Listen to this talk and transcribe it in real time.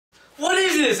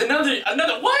Jesus!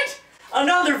 Another what?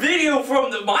 Another video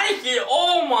from the mic here.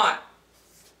 Oh my!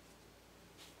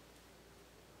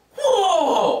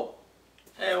 Whoa!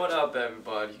 Hey, what up,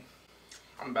 everybody?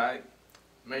 I'm back.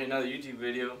 Made another YouTube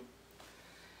video.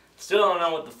 Still don't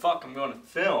know what the fuck I'm gonna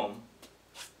film,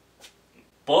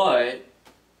 but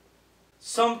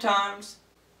sometimes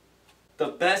the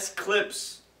best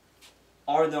clips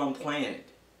are the unplanned.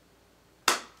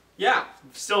 Yeah,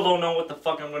 still don't know what the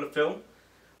fuck I'm gonna film.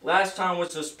 Last time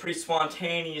was just pretty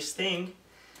spontaneous thing.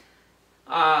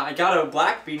 I got a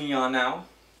black beanie on now.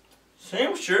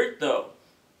 Same shirt though.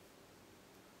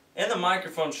 And the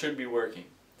microphone should be working.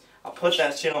 I'll put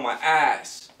that shit on my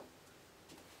ass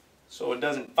so it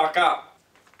doesn't fuck up.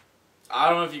 I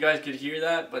don't know if you guys could hear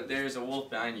that, but there's a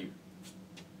wolf behind you.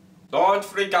 Don't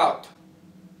freak out.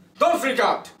 Don't freak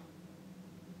out.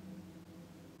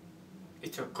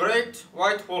 It's a great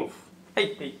white wolf.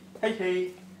 Hey, hey, hey,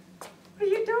 hey. What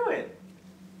are you doing?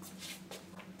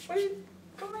 What are you...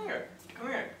 Come here. Come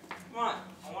here. Come on.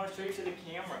 I want to show you to the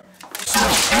camera.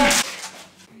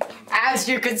 As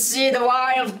you can see, the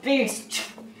wild beast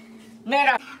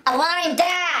made a line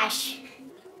dash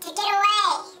to get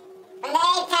away from the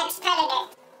apex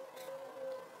predator.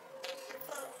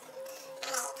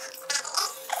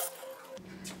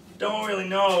 Don't really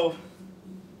know.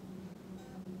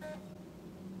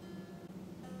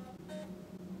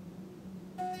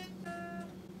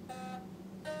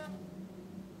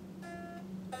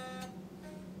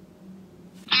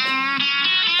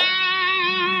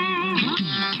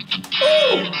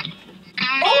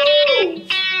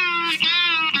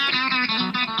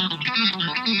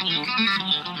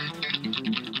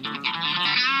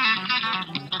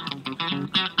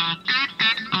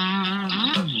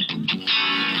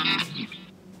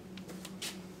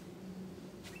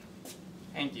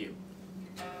 Thank you.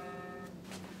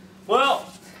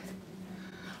 Well,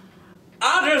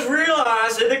 I just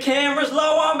realized that the camera's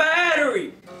low on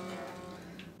battery.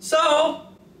 So,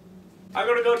 I'm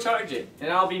gonna go charge it.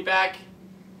 And I'll be back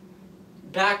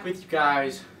with you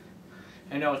guys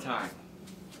in no time.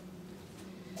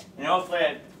 And hopefully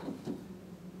I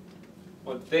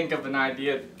will think of an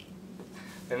idea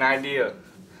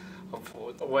of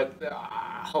what,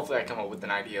 hopefully I come up with an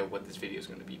idea of what this video is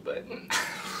gonna be, but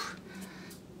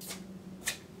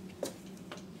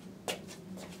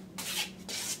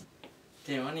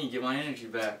damn, I need to get my energy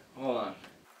back. Hold on.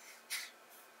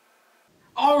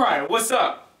 Alright, what's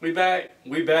up? We back.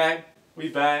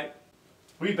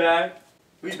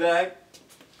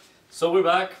 So we're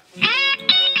back.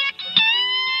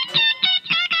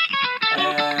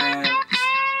 And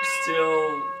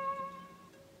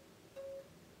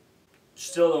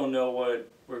still don't know what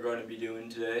we're going to be doing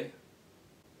today.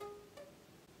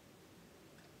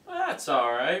 But that's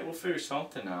alright, we'll figure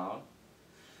something out.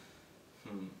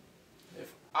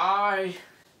 If I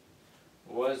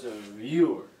was a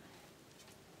viewer,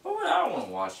 what would I want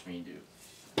to watch me do?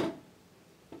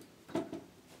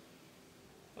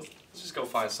 Let's just go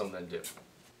find something to do.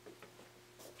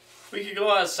 We could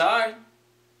go outside.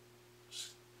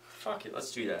 Fuck it,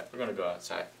 let's do that. We're gonna go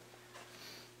outside.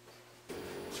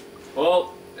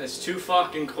 Well, it's too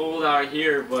fucking cold out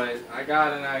here, but I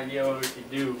got an idea what we could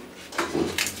do.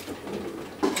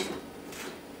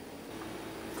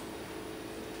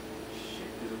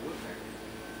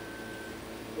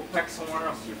 Go pack somewhere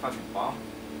else, you fucking bum.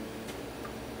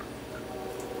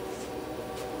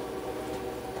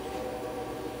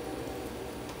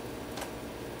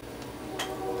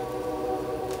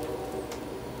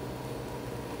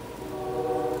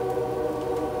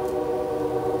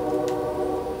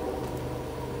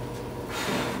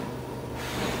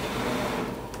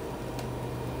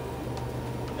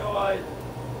 You know what?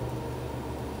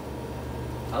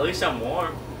 At least I'm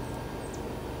warm.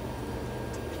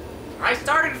 I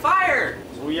started fire!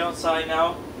 So we outside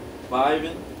now,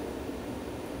 vibing.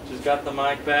 Just got the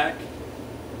mic back.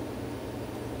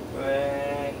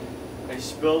 And I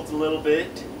spilled a little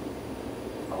bit.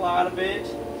 A lot of it.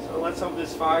 So let's hope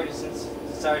this fire doesn't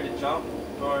decide to jump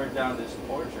or down this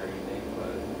porch or anything,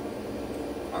 but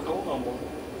not cold no more.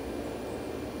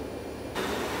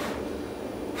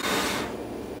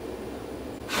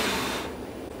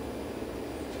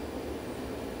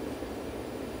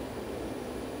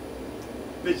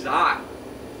 Bitch is hot.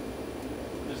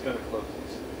 I'm just gonna close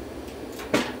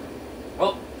this.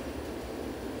 Well,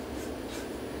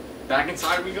 back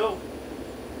inside we go.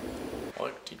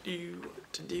 What to do,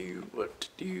 what to do, what to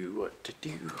do, what to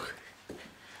do.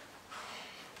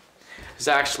 There's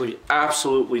actually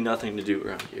absolutely nothing to do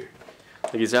around here.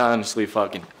 Like, it's honestly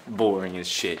fucking boring as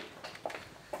shit.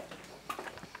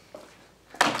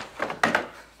 But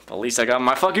at least I got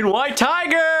my fucking white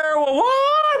tiger!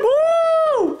 What?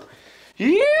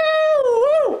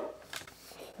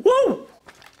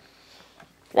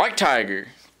 White tiger.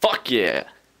 Fuck yeah.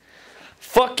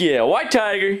 Fuck yeah, white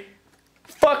tiger.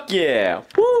 Fuck yeah.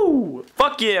 Woo.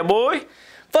 Fuck yeah, boy.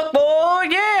 Fuck boy,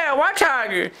 yeah, white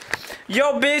tiger.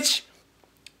 Yo, bitch.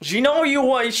 You know you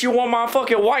want my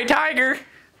fucking white tiger.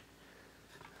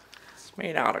 It's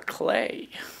made out of clay.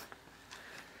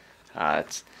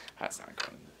 That's not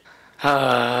good.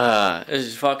 This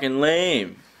is fucking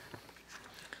lame.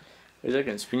 Wish I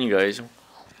can spin you guys.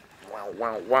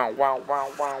 Wow.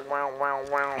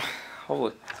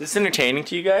 Holy, is this entertaining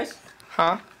to you guys?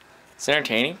 Huh? It's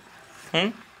entertaining?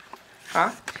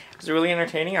 Huh? Is it really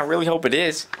entertaining? I really hope it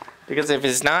is. Because if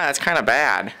it's not, that's kind of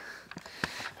bad.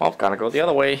 Well, gotta go the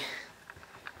other way.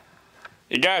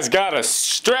 You guys got a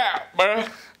strap, bro.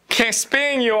 Can't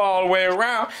spin you all the way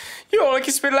around. You only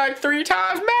can spin like 3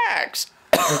 times max.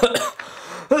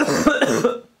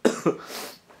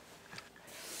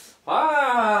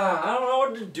 I don't know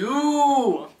what to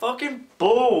do. I'm fucking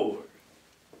bored.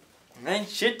 There ain't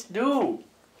shit to do.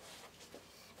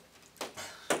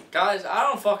 Guys, I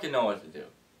don't fucking know what to do.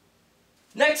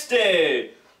 Next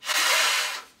day.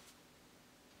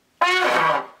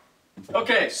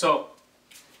 Okay, so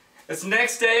it's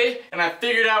next day and I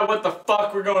figured out what the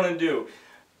fuck we're gonna do.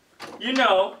 You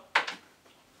know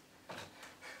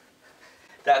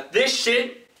that this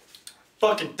shit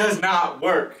fucking does not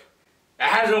work. It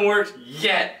hasn't worked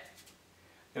yet.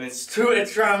 And it's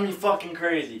driving me fucking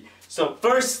crazy. So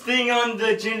first thing on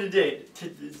the agenda today,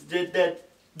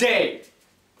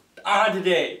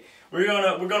 we're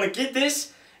gonna get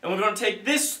this and we're gonna take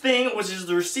this thing, which is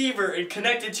the receiver, and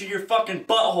connect it to your fucking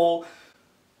butthole,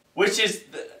 which is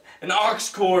an aux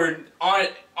cord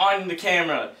on the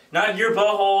camera. Not your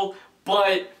butthole,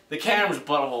 but the camera's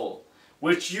butthole,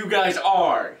 which you guys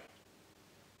are.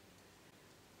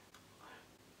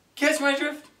 Catch my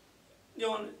drift? You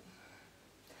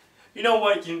know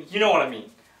what? You know what I mean.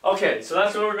 Okay, so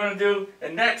that's what we're gonna do.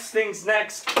 And next thing's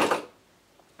next. The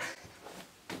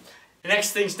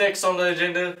next thing's next on the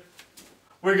agenda.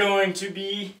 We're going to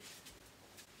be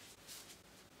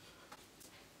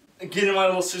getting my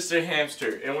little sister a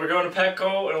hamster, and we're going to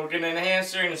Petco, and we're getting a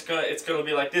hamster, and it's gonna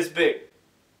be like this big.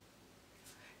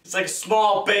 It's like a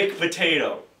small baked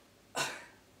potato.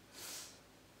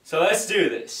 So let's do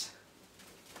this.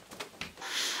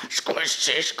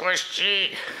 Squishy,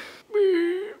 squishy.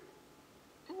 Beep.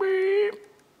 Beep.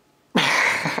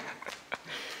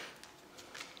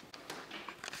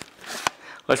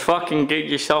 Let's fucking get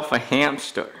yourself a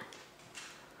hamster.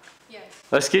 Yes.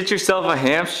 Let's get yourself a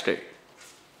hamster.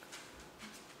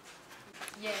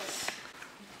 Yes.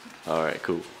 Alright,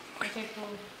 cool. Okay, cool.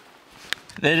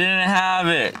 They didn't have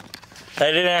it.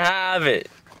 They didn't have it.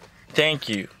 Thank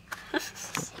you.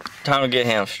 Time to get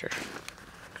hamster.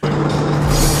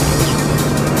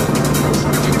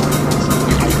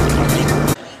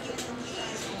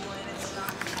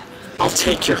 I'll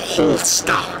take your whole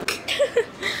stock.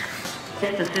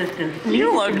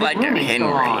 You look like a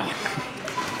Henry.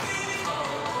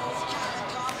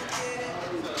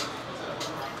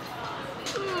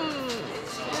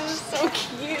 So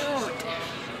cute.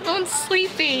 I'm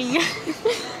sleeping. You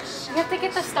have to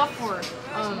get the stuff for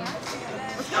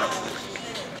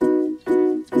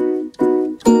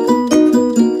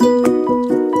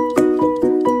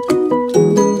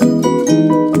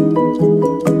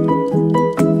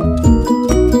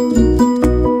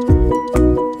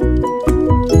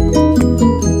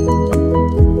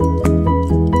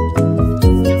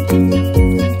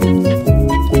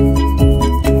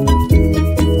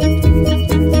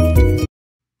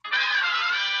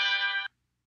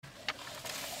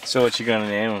So what you gonna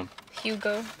name him?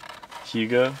 Hugo.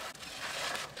 Hugo?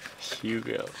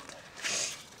 Hugo.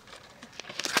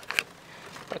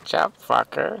 What's up,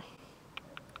 fucker?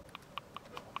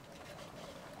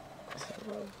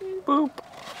 Boop.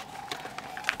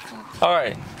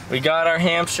 Alright, we got our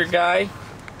hamster guy.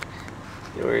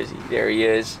 Where is he? There he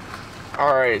is.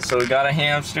 Alright, so we got a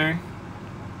hamster.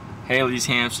 Haley's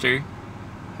hamster.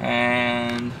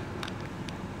 And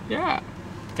yeah,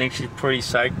 I think she's pretty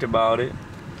psyched about it.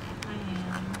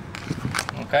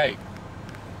 Okay.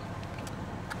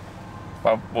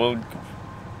 Well, we'll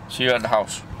see you at the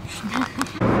house.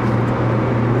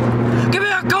 Give me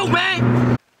that coat,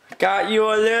 man! Got you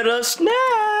a little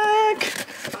snack!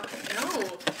 No.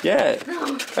 Yeah.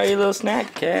 No. Got you a little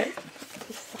snack, cat.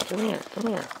 Come here, come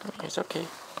here, come here. It's okay.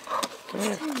 Come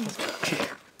here.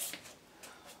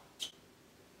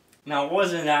 Now,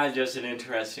 wasn't that just an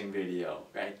interesting video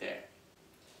right there?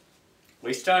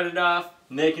 We started off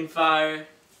making fire.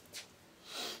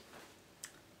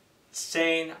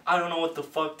 Saying I don't know what the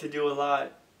fuck to do a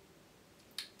lot.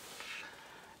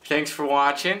 Thanks for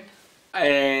watching,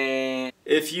 and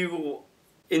if you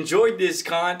enjoyed this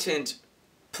content,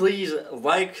 please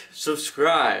like,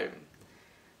 subscribe,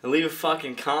 and leave a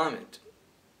fucking comment.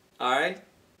 Alright?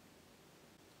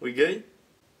 We good?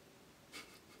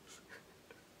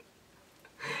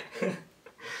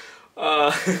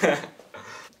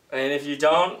 And if you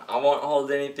don't, I won't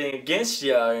hold anything against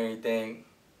you or anything.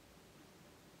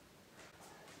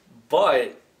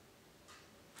 But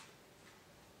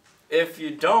if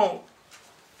you don't,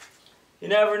 you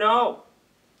never know.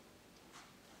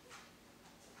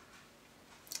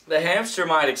 The hamster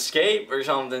might escape or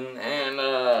something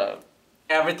and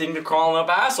everything to crawling up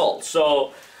assholes.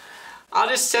 So I'll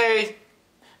just say,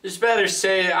 it's better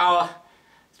safe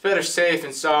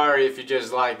than sorry if you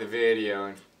just like the video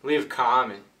and leave a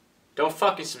comment. Don't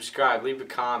fucking subscribe, leave a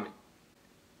comment.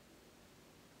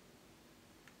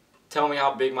 Tell me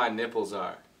how big my nipples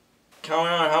are.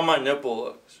 Comment on how my nipple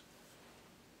looks.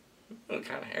 They look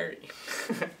kind of hairy.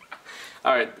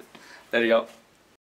 Alright, there you go.